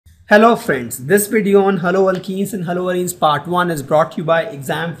Hello friends, this video on Haloalkanes and Haloarenes part 1 is brought to you by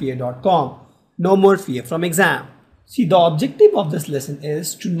examfear.com. No more fear from exam. See, the objective of this lesson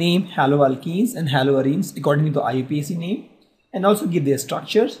is to name haloalkanes and haloarenes according to the IUPAC name and also give their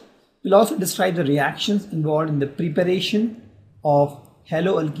structures. We'll also describe the reactions involved in the preparation of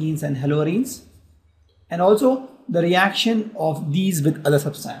haloalkanes and haloarenes and also the reaction of these with other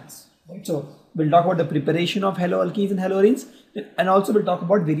substances. Right? So we'll talk about the preparation of haloalkanes and haloarenes, and also we'll talk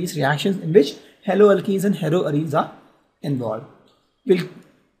about various reactions in which haloalkanes and haloarenes are involved. We'll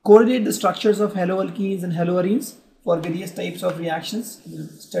correlate the structures of haloalkanes and haloarenes for various types of reactions. We'll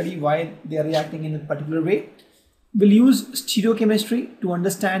study why they are reacting in a particular way. We'll use stereochemistry to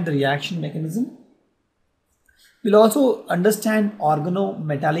understand the reaction mechanism. We'll also understand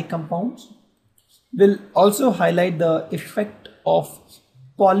organometallic compounds. We'll also highlight the effect of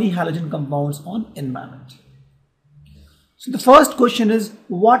polyhalogen compounds on environment. So the first question is,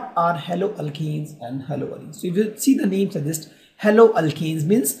 what are haloalkanes and haloarenes? So if you see the name suggest haloalkanes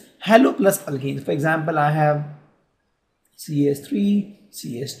means halo plus alkanes. For example, I have CH3,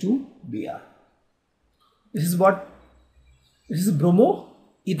 CH2, Br. This is what? This is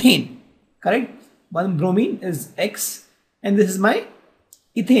bromoethane, correct? One bromine is X and this is my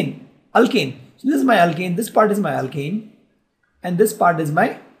ethane, alkane. So this is my alkane, this part is my alkane and this part is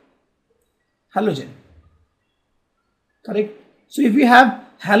my halogen. Correct. So if we have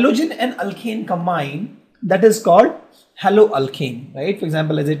halogen and alkane combined, that is called haloalkane, right? For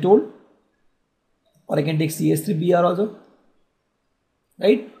example, as I told, or I can take CH3Br also,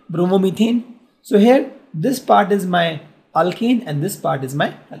 right? Bromomethane. So here, this part is my alkane and this part is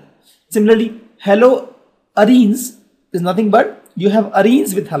my halogen. Similarly, haloarenes is nothing but you have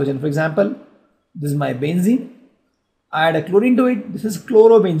arenes with halogen. For example, this is my benzene. I add a chlorine to it. This is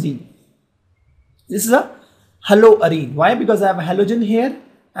chlorobenzene. This is a haloarene. Why? Because I have a halogen here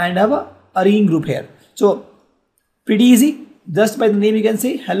and I have a arene group here. So pretty easy. Just by the name you can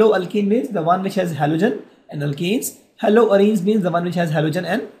say haloalkane means the one which has halogen and alkanes. Haloarenes means the one which has halogen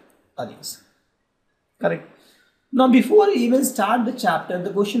and arenes. Correct. Now before we even start the chapter,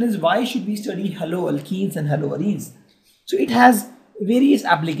 the question is, why should we study haloalkenes and haloarenes? So it has various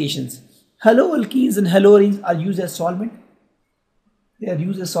applications. Haloalkenes and haloarenes are used as solvent. They are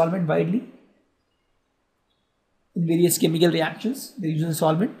used as solvent widely in various chemical reactions. They are used as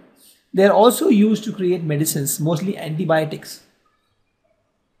solvent. They are also used to create medicines, mostly antibiotics.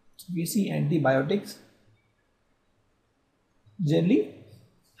 So we see antibiotics. Generally,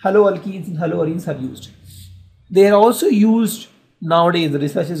 haloalkenes and haloarenes are used. They are also used nowadays. The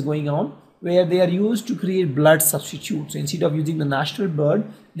research is going on where they are used to create blood substitutes. So instead of using the natural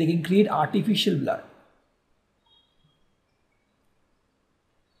blood, they can create artificial blood.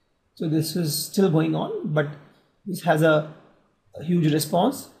 So this is still going on, but this has a huge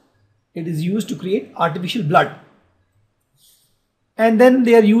response. It is used to create artificial blood. And then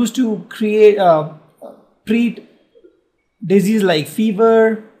they are used to create, treat disease like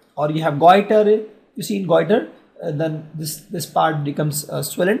fever, or you have goiter. You see in goiter, then this part becomes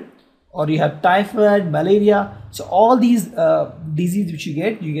swollen. Or you have typhoid, malaria. So all these diseases which you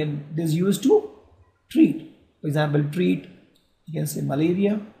get, this is used to treat. For example, treat, you can say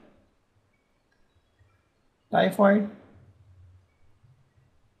malaria, typhoid,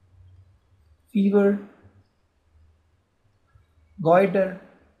 fever, goiter.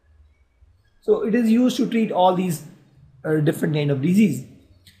 So it is used to treat all these different kind of disease.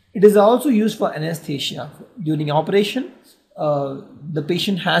 It is also used for anesthesia during operation. The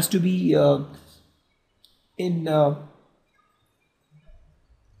patient has to be in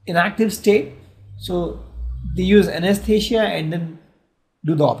inactive state, so they use anesthesia and then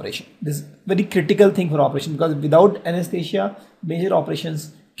do the operation. This is very critical thing for operation, because without anesthesia, major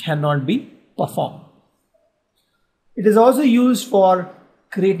operations cannot be performed. It is also used for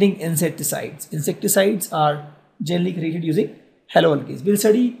creating insecticides. Insecticides are generally created using haloalkanes. We'll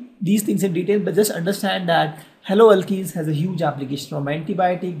study these things in detail, but just understand that haloalkanes has a huge application, from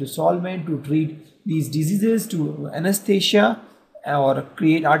antibiotic to solvent to treat these diseases to anesthesia or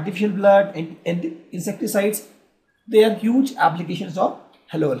create artificial blood and insecticides. They are huge applications of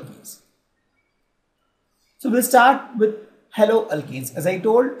haloalkanes. So we'll start with haloalkanes. As I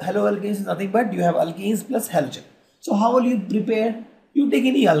told, haloalkanes is nothing but you have alkanes plus halogen. So how will you prepare? You take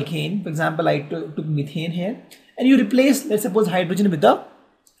any alkane. For example, I took methane here, and you replace, let's suppose, hydrogen with a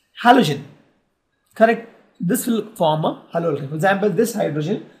halogen. Correct? This will form a haloalkane. For example, this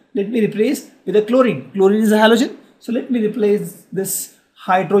hydrogen, let me replace with a chlorine. Chlorine is a halogen. So let me replace this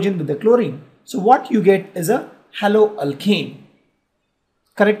hydrogen with the chlorine. So what you get is a haloalkane.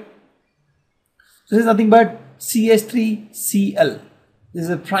 Correct? So this is nothing but CH3Cl. This is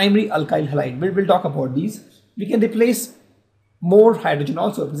a primary alkyl halide. We'll talk about these. We can replace more hydrogen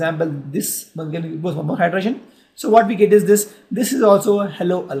also. For example, this one goes for more hydrogen. So what we get is this. This is also a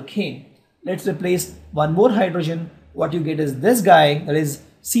haloalkane. Let's replace one more hydrogen. What you get is this guy, that is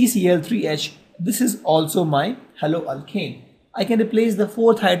CCl3H. This is also my haloalkane. I can replace the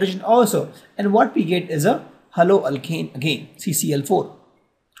fourth hydrogen also, and what we get is a haloalkane again, CCl4.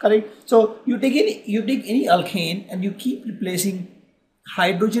 Correct? So you take any alkane and you keep replacing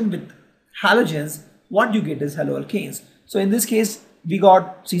hydrogen with halogens. What you get is haloalkanes. So in this case, we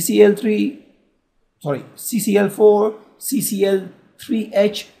got CCl4,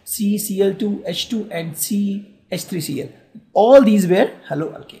 CCl3H, CCl2H2, and CH3Cl. All these were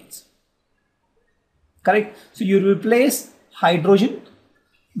haloalkanes. Correct? So you replace hydrogen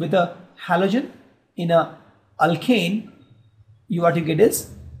with a halogen in a alkane. What you get is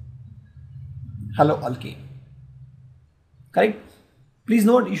haloalkane. Correct? Please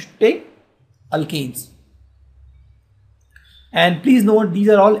note, you should take alkanes. And please note, these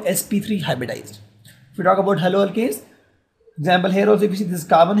are all sp3 hybridized. If we talk about haloalkanes, example here also, if you see this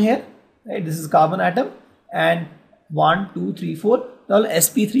carbon here, right? This is carbon atom, and 1, 2, 3, 4, they're all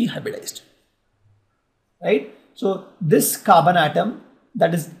sp3 hybridized. Right? So this carbon atom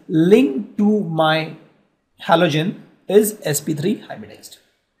that is linked to my halogen is sp3 hybridized.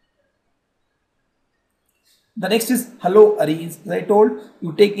 The next is haloarenes. As I told,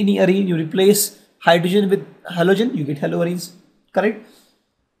 you take any arene, you replace hydrogen with halogen, you get haloarenes. Correct?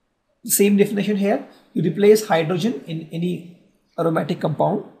 Same definition here. You replace hydrogen in any aromatic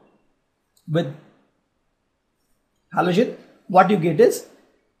compound with halogen. What you get is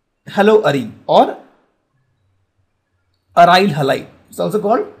haloarene or aryl halide. It's also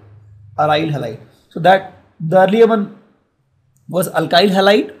called aryl halide. So that the earlier one was alkyl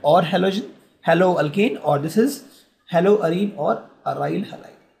halide or halogen, haloalkane, or this is haloarene or aryl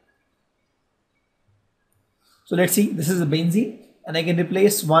halide. So let's see, this is a benzene, and I can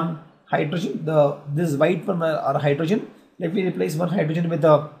replace one hydrogen. This white one are hydrogen. Let me replace one hydrogen with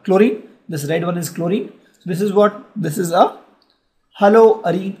a chlorine. This red one is chlorine. So this is what? This is a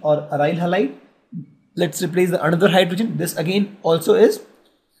haloarene or aryl halide. Let's replace the another hydrogen. This again also is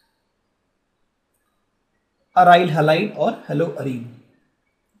aryl halide or haloarene.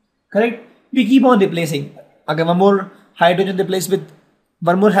 Correct? We keep on replacing. Again, one more hydrogen replaced with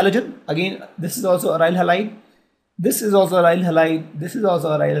one more halogen. Again, this is also aryl halide. This is also aryl halide. This is also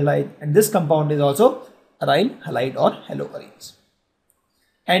aryl halide. And this compound is also aryl halide or haloarenes.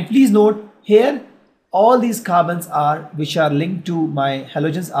 And please note here, all these carbons which are linked to my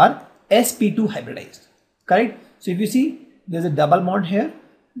halogens are sp2 hybridized. Correct? So if you see, there's a double bond here.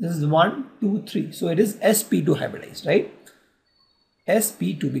 This is 1, 2, 3. So it is sp2 hybridized, right?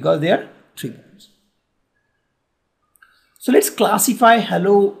 sp2, because they are 3 bonds. So let's classify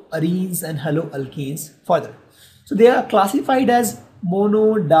haloarenes and haloalkanes further. So they are classified as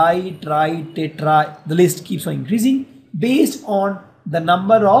mono, di, tri, tetra. The list keeps on increasing based on the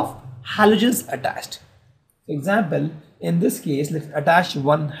number of halogens attached. For example, in this case, let's attach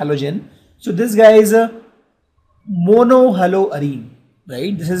one halogen. So this guy is a monohaloarene,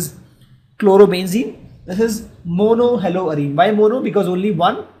 right? This is chlorobenzene. This is monohaloarene. Why mono? Because only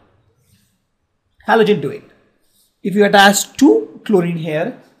one halogen to it. If you attach two chlorine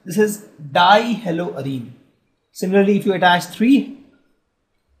here, this is dihaloarene. Similarly, if you attach 3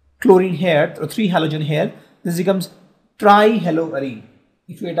 chlorine here or 3 halogen here, this becomes trihaloarene.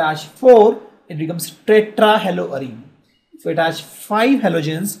 If you attach 4, it becomes tetrahaloarene. If you attach 5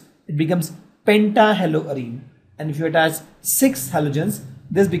 halogens, it becomes pentahaloarene. And if you attach 6 halogens,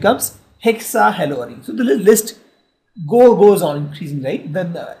 this becomes hexahaloarene. So the list goes on increasing, right?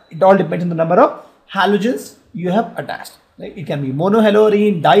 Then it all depends on the number of halogens you have attached. Right? It can be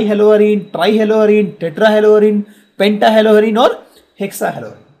monohaloarene, dihaloarene, trihaloarene, tetrahaloarene, pentahaloarene, or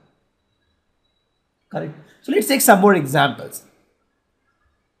hexahaloarene. Correct? So let's take some more examples.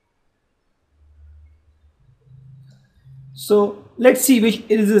 So let's see which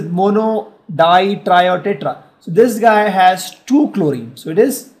is it, mono, di, tri, or tetra. So this guy has 2 chlorine. So it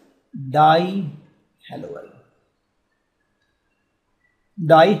is dihaloarene.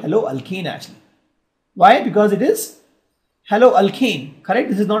 Dihaloalkane actually. Why? Because it is haloalkane. Correct?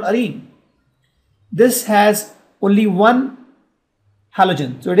 This is not arene. This has only one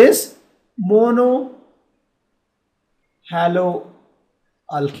halogen. So it is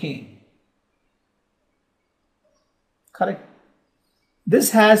monohaloalkane. Correct?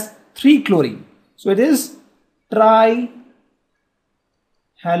 This has 3 chlorine. So it is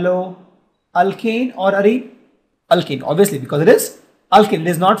trihaloalkane or arene? Alkane, obviously, because it is alkane. It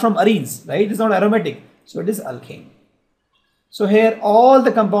is not from arenes, right? It is not aromatic. So it is alkane. So here all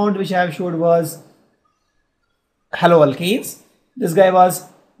the compound which I have showed was haloalkanes. This guy was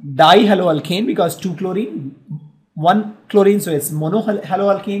dihaloalkane because 2 chlorine, 1 chlorine, so it's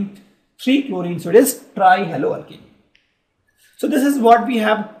monohaloalkane, 3 chlorine, so it is trihaloalkane. So this is what we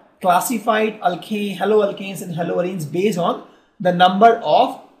have classified haloalkanes and haloarenes based on the number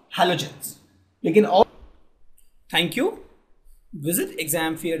of halogens. Thank you. Visit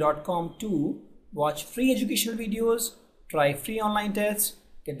examfear.com to watch free educational videos, try free online tests,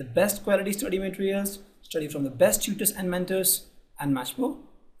 get the best quality study materials, study from the best tutors and mentors, and much more.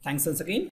 Thanks once again.